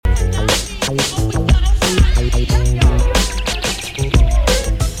The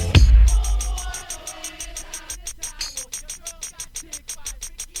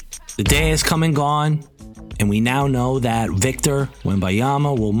day has come and gone, and we now know that Victor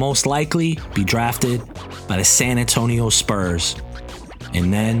Wembanyama will most likely be drafted by the San Antonio Spurs.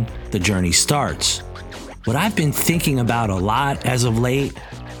 And then the journey starts. What I've been thinking about a lot as of late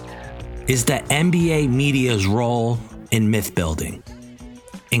is the NBA media's role in myth building,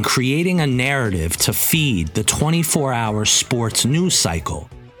 in creating a narrative to feed the 24-hour sports news cycle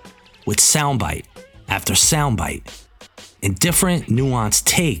with soundbite after soundbite and different nuanced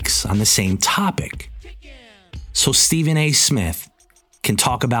takes on the same topic. So Stephen A. Smith can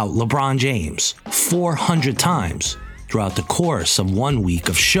talk about LeBron James 400 times throughout the course of 1 week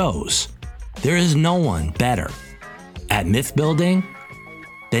of shows. There is no one better at myth building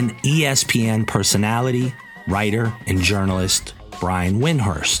than ESPN personality, writer, and journalist Brian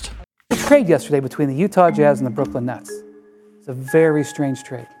Windhorst. The trade yesterday between the Utah Jazz and the Brooklyn Nets is a very strange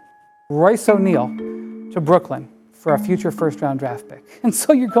trade. Royce O'Neal to Brooklyn for a future first-round draft pick. And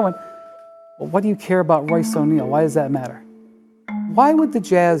so you're going, well, what do you care about Royce O'Neal? Why does that matter? Why would the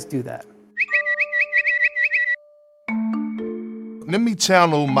Jazz do that? Let me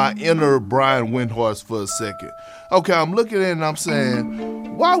channel my inner Brian Windhorst for a second. Okay, I'm looking at it and I'm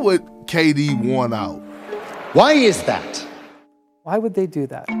saying, why would KD want out? Why is that? Why would they do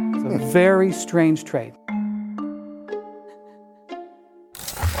that? It's a very strange trade.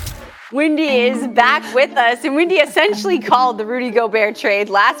 Wendy is back with us, and Wendy essentially called the Rudy Gobert trade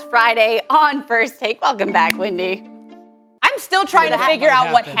last Friday on First Take. Welcome back, Wendy. I'm still trying to figure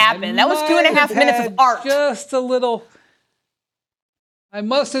out what happened. That was 2.5 minutes of art. Just a little. I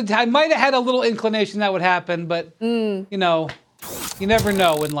might have had a little inclination that would happen, but you know, you never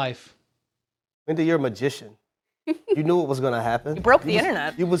know in life. Wendy, you're a magician. You knew what was going to happen. You broke the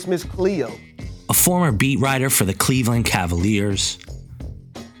internet. You was Miss Cleo. A former beat writer for the Cleveland Cavaliers,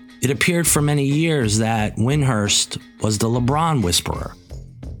 it appeared for many years that Windhorst was the LeBron whisperer,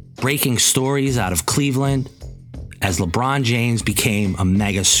 breaking stories out of Cleveland as LeBron James became a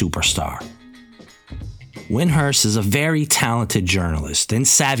mega superstar. Windhorst is a very talented journalist and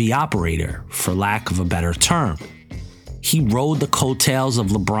savvy operator, for lack of a better term. He rode the coattails of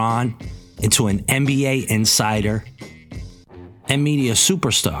LeBron into an NBA insider and media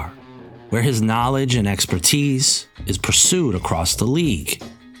superstar, where his knowledge and expertise is pursued across the league,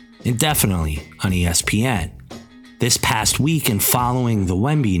 indefinitely on ESPN. This past week, in following the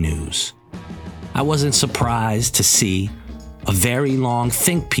Wemby news, I wasn't surprised to see a very long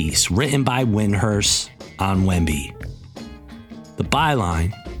think piece written by Windhorst on Wemby. The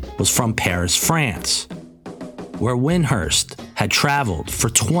byline was from Paris, France, where Windhorst had traveled for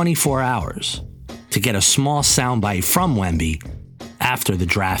 24 hours to get a small soundbite from Wemby after the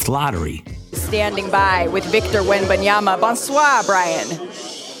draft lottery. Standing by with Victor Wembanyama. Bonsoir, Brian.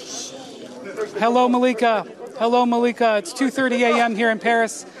 Hello, Malika. Hello, Malika. It's 2:30 a.m. here in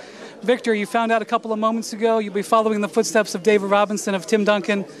Paris. Victor, you found out a couple of moments ago you'll be following the footsteps of David Robinson, of Tim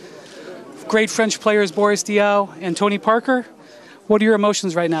Duncan, great French players Boris Diaw and Tony Parker. What are your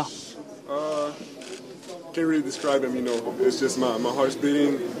emotions right now? Can't really describe them, you know. It's just my heart's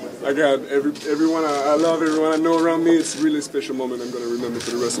beating. I got everyone I love, everyone I know around me. It's really a special moment I'm going to remember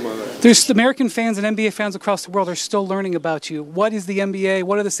for the rest of my life. There's American fans and NBA fans across the world are still learning about you. What is the NBA?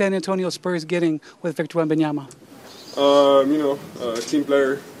 What are the San Antonio Spurs getting with Victor Wembanyama? Team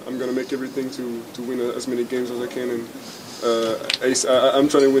player. I'm going to make everything to win as many games as I can. And I'm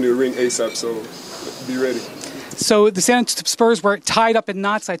trying to win a ring ASAP, so be ready. So the San Antonio Spurs were tied up in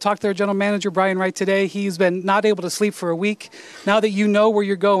knots. I talked to their general manager, Brian Wright, today. He's been not able to sleep for a week. Now that you know where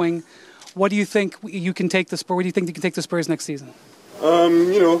you're going, what do you think you can take the Spurs? Where do you think you can take the Spurs next season?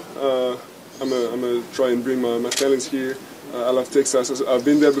 I'm gonna try and bring my talents here. I love Texas. I've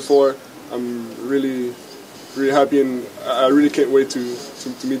been there before. I'm really happy, and I really can't wait to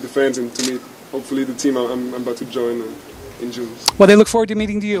meet the fans and to meet hopefully the team I'm about to join in June. Well, they look forward to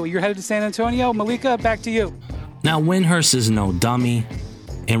meeting you. You're headed to San Antonio. Malika, back to you. Now, Windhorst is no dummy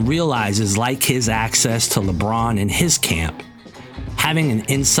and realizes, like his access to LeBron and his camp, having an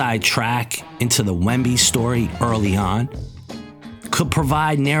inside track into the Wemby story early on could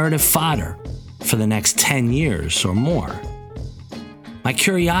provide narrative fodder for the next 10 years or more. My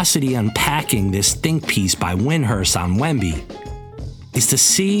curiosity unpacking this think piece by Windhorst on Wemby is to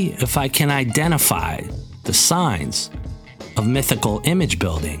see if I can identify the signs of mythical image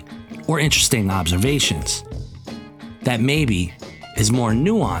building or interesting observations that maybe is more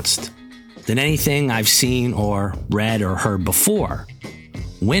nuanced than anything I've seen or read or heard before.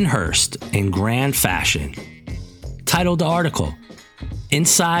 Windhorst, in grand fashion, titled the article,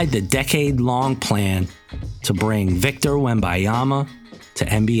 inside the decade-long plan to bring Victor Wembanyama to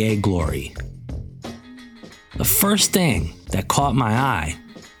NBA glory. The first thing that caught my eye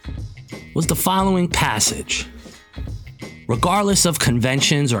was the following passage. Regardless of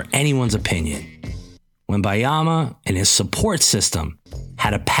conventions or anyone's opinion, Wembanyama and his support system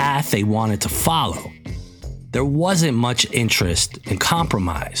had a path they wanted to follow. There wasn't much interest in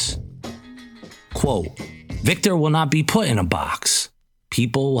compromise. Quote, Victor will not be put in a box.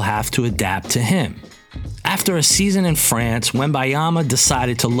 People will have to adapt to him. After a season in France, Wembanyama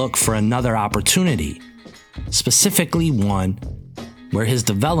decided to look for another opportunity, specifically one where his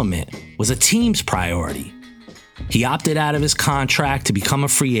development was a team's priority. He opted out of his contract to become a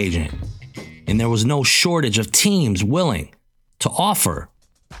free agent, and there was no shortage of teams willing to offer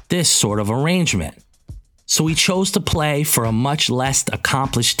this sort of arrangement. So he chose to play for a much less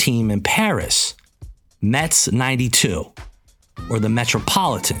accomplished team in Paris, Metz 92, or the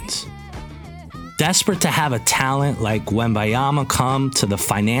Metropolitans. Desperate to have a talent like Wembanyama come to the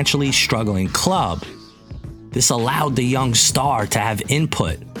financially struggling club, this allowed the young star to have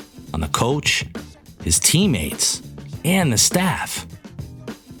input on the coach, his teammates, and the staff.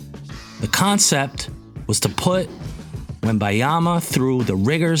 The concept was to put Wembanyama through the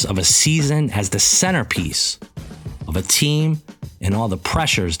rigors of a season as the centerpiece of a team and all the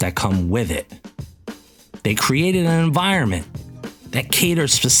pressures that come with it. They created an environment that catered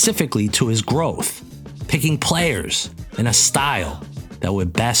specifically to his growth, picking players in a style that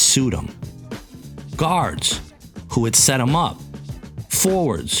would best suit him. Guards who would set him up,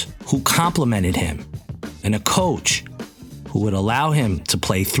 forwards who complimented him, and a coach who would allow him to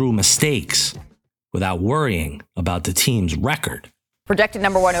play through mistakes without worrying about the team's record. Projected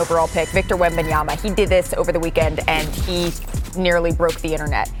number 1 overall pick, Victor Wembanyama. He did this over the weekend, and he nearly broke the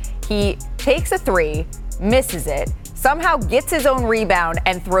internet. He takes a three, misses it, somehow gets his own rebound,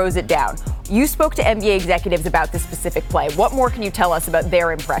 and throws it down. You spoke to NBA executives about this specific play. What more can you tell us about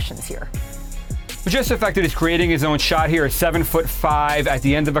their impressions here? Just the fact that he's creating his own shot here at 7'5" at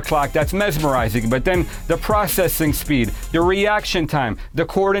the end of a clock, that's mesmerizing. But then the processing speed, the reaction time, the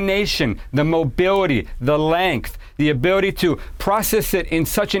coordination, the mobility, the length, the ability to process it in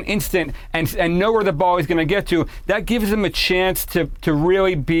such an instant and know where the ball is going to get to, that gives him a chance to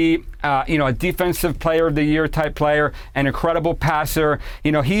really be a defensive player of the year type player, an incredible passer.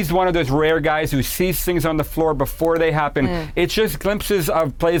 He's one of those rare guys who sees things on the floor before they happen. It's just glimpses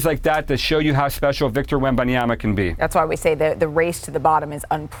of plays like that show you how special Victor Wembanyama can be. That's why we say the race to the bottom is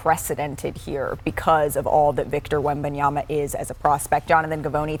unprecedented here because of all that Victor Wembanyama is as a prospect. Jonathan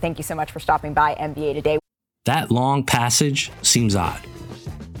Gavoni, thank you so much for stopping by NBA Today. That long passage seems odd.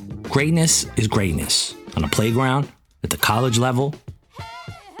 Greatness is greatness on a playground, at the college level,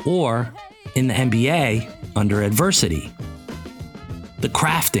 or in the NBA under adversity. The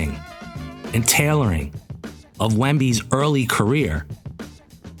crafting and tailoring of Wemby's early career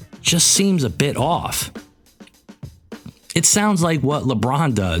just seems a bit off. It sounds like what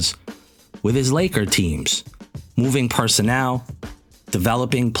LeBron does with his Laker teams, moving personnel,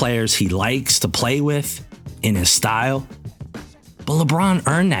 developing players he likes to play with in his style. But LeBron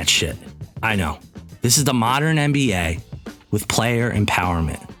earned that shit. I know. This is the modern NBA with player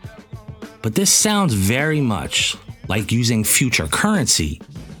empowerment. But this sounds very much like using future currency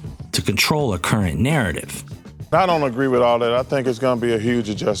to control a current narrative. I don't agree with all that. I think it's going to be a huge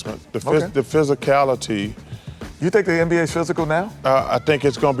adjustment. The physicality. You think the NBA is physical now? I think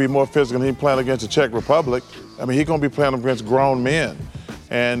it's going to be more physical. He's playing against the Czech Republic. I mean, he's going to be playing against grown men.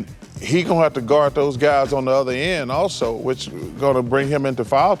 And he's going to have to guard those guys on the other end also, which is going to bring him into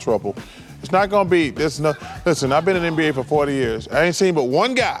foul trouble. It's not going to be, listen, I've been in the NBA for 40 years. I ain't seen but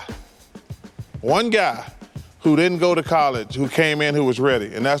one guy who didn't go to college, who came in, who was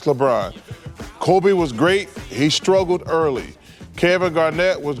ready, and that's LeBron. Kobe was great. He struggled early. Kevin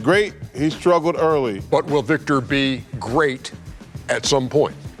Garnett was great. He struggled early. But will Victor be great at some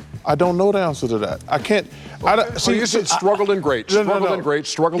point? I don't know the answer to that. I can't. Okay. So you said struggled and great, struggled and great,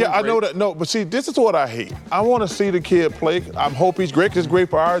 struggled and great. Yeah, I know that. No, but see, this is what I hate. I want to see the kid play. I hope he's great because it's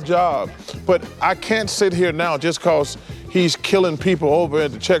great for our job. But I can't sit here now just because he's killing people over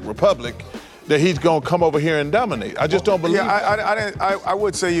in the Czech Republic that he's going to come over here and dominate. I just don't believe that. I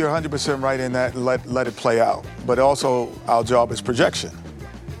would say you're 100% right in that and let it play out. But also, our job is projection.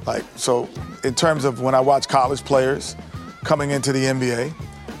 So in terms of when I watch college players coming into the NBA,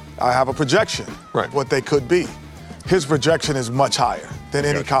 I have a projection of what they could be. His projection is much higher than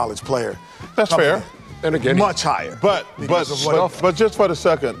any college player. That's fair. And again, much higher. But just for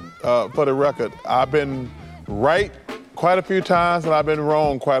the record, I've been right quite a few times and I've been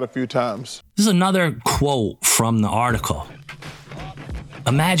wrong quite a few times. This is another quote from the article.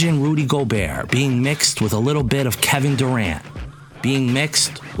 Imagine Rudy Gobert being mixed with a little bit of Kevin Durant, being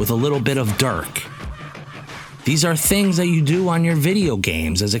mixed with a little bit of Dirk. These are things that you do on your video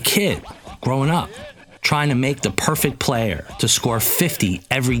games as a kid, growing up, trying to make the perfect player to score 50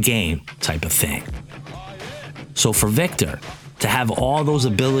 every game type of thing. So for Victor to have all those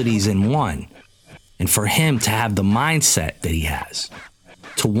abilities in one, and for him to have the mindset that he has,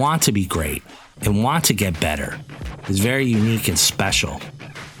 to want to be great and want to get better, is very unique and special.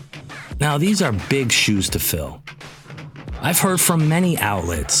 Now, these are big shoes to fill. I've heard from many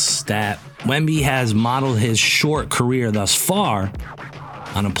outlets that Wemby has modeled his short career thus far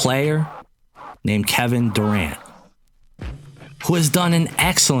on a player named Kevin Durant, who has done an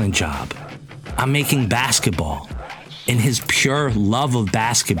excellent job on making basketball and his pure love of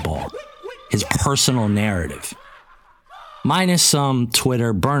basketball his personal narrative. Minus some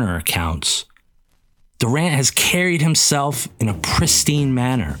Twitter burner accounts, Durant has carried himself in a pristine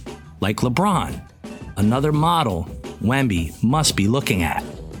manner, like LeBron, another model Wemby must be looking at.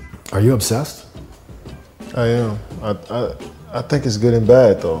 Are you obsessed? I am. I think it's good and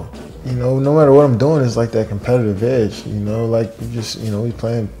bad though. You know, no matter what I'm doing, it's like that competitive edge. You know, like we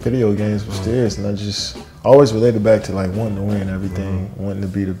playing video games with Steers, and I just always related back to like wanting to win everything, wanting to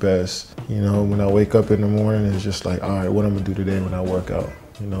be the best. You know, when I wake up in the morning, it's just like, all right, what I'm gonna do today when I work out?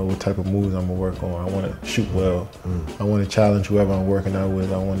 You know, what type of moves I'm gonna work on? I want to shoot well. I want to challenge whoever I'm working out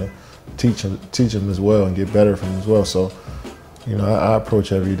with. I want to teach them as well and get better from them as well. So, you know, I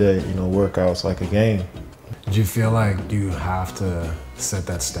approach every day, you know, workouts like a game. Do you feel like you have to set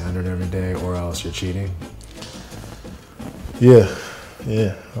that standard every day or else you're cheating? Yeah.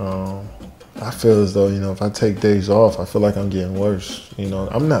 I feel as though, you know, if I take days off, I feel like I'm getting worse. You know,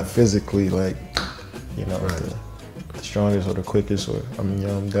 I'm not physically like, you know, the strongest or the quickest, or I mean, you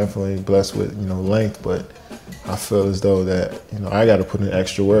know, I'm definitely blessed with, you know, length, but I feel as though that, you know, I got to put in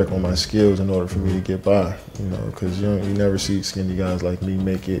extra work on my skills in order for me to get by, you know, because you never see skinny guys like me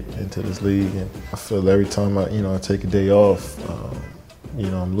make it into this league. And I feel every time I take a day off, you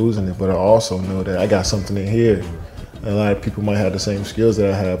know, I'm losing it, but I also know that I got something in here. And a lot of people might have the same skills that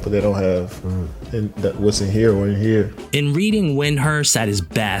I have, but they don't have what's in here or in here. In reading Windhurst at his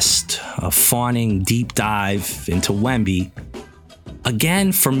best, a fawning deep dive into Wemby,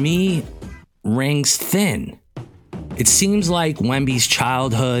 again, for me, rings thin. It seems like Wemby's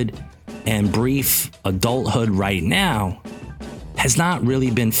childhood and brief adulthood right now has not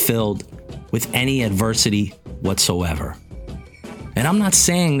really been filled with any adversity whatsoever. And I'm not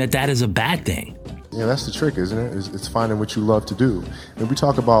saying that that is a bad thing. Yeah, that's the trick, isn't it? It's finding what you love to do. And we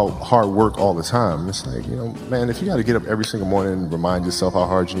talk about hard work all the time. It's like, you know, man, if you got to get up every single morning and remind yourself how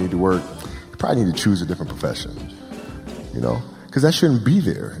hard you need to work, you probably need to choose a different profession, you know? Because that shouldn't be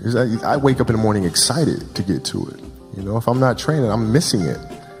there. I wake up in the morning excited to get to it. You know, if I'm not training, I'm missing it.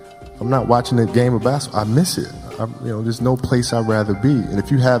 If I'm not watching a game of basketball, I miss it. There's no place I'd rather be. And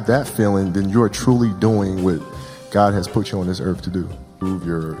if you have that feeling, then you're truly doing what God has put you on this earth to do. Prove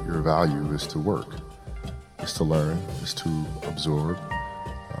your value is to work, is to learn, is to absorb,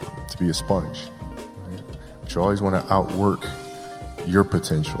 to be a sponge. Right? But you always want to outwork your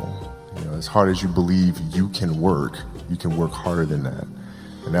potential. You know, as hard as you believe you can work harder than that.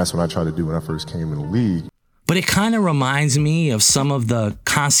 And that's what I tried to do when I first came in the league. But it kind of reminds me of some of the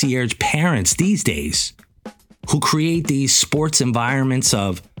concierge parents these days who create these sports environments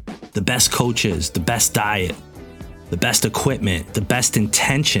of the best coaches, the best diet, the best equipment, the best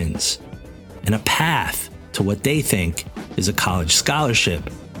intentions, and a path to what they think is a college scholarship,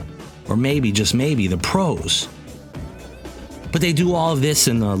 or maybe, just maybe, the pros. But they do all of this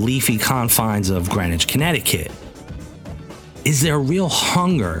in the leafy confines of Greenwich, Connecticut. Is there real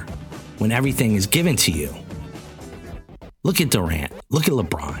hunger when everything is given to you? Look at Durant, look at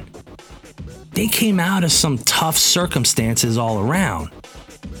LeBron. They came out of some tough circumstances all around.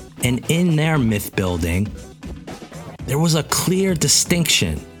 And in their myth building, there was a clear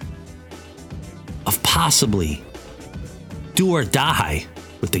distinction of possibly do or die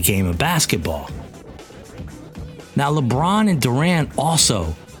with the game of basketball. Now, LeBron and Durant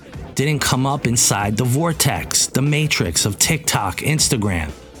also didn't come up inside the vortex, the matrix of TikTok,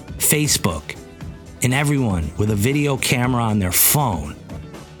 Instagram, Facebook, and everyone with a video camera on their phone.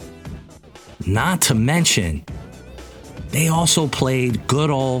 Not to mention, they also played good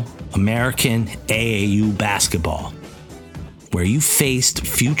old American AAU basketball, where you faced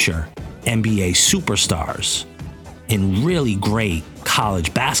future NBA superstars and really great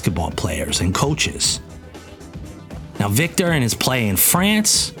college basketball players and coaches. Now, Victor and his play in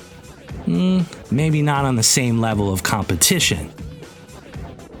France, maybe not on the same level of competition.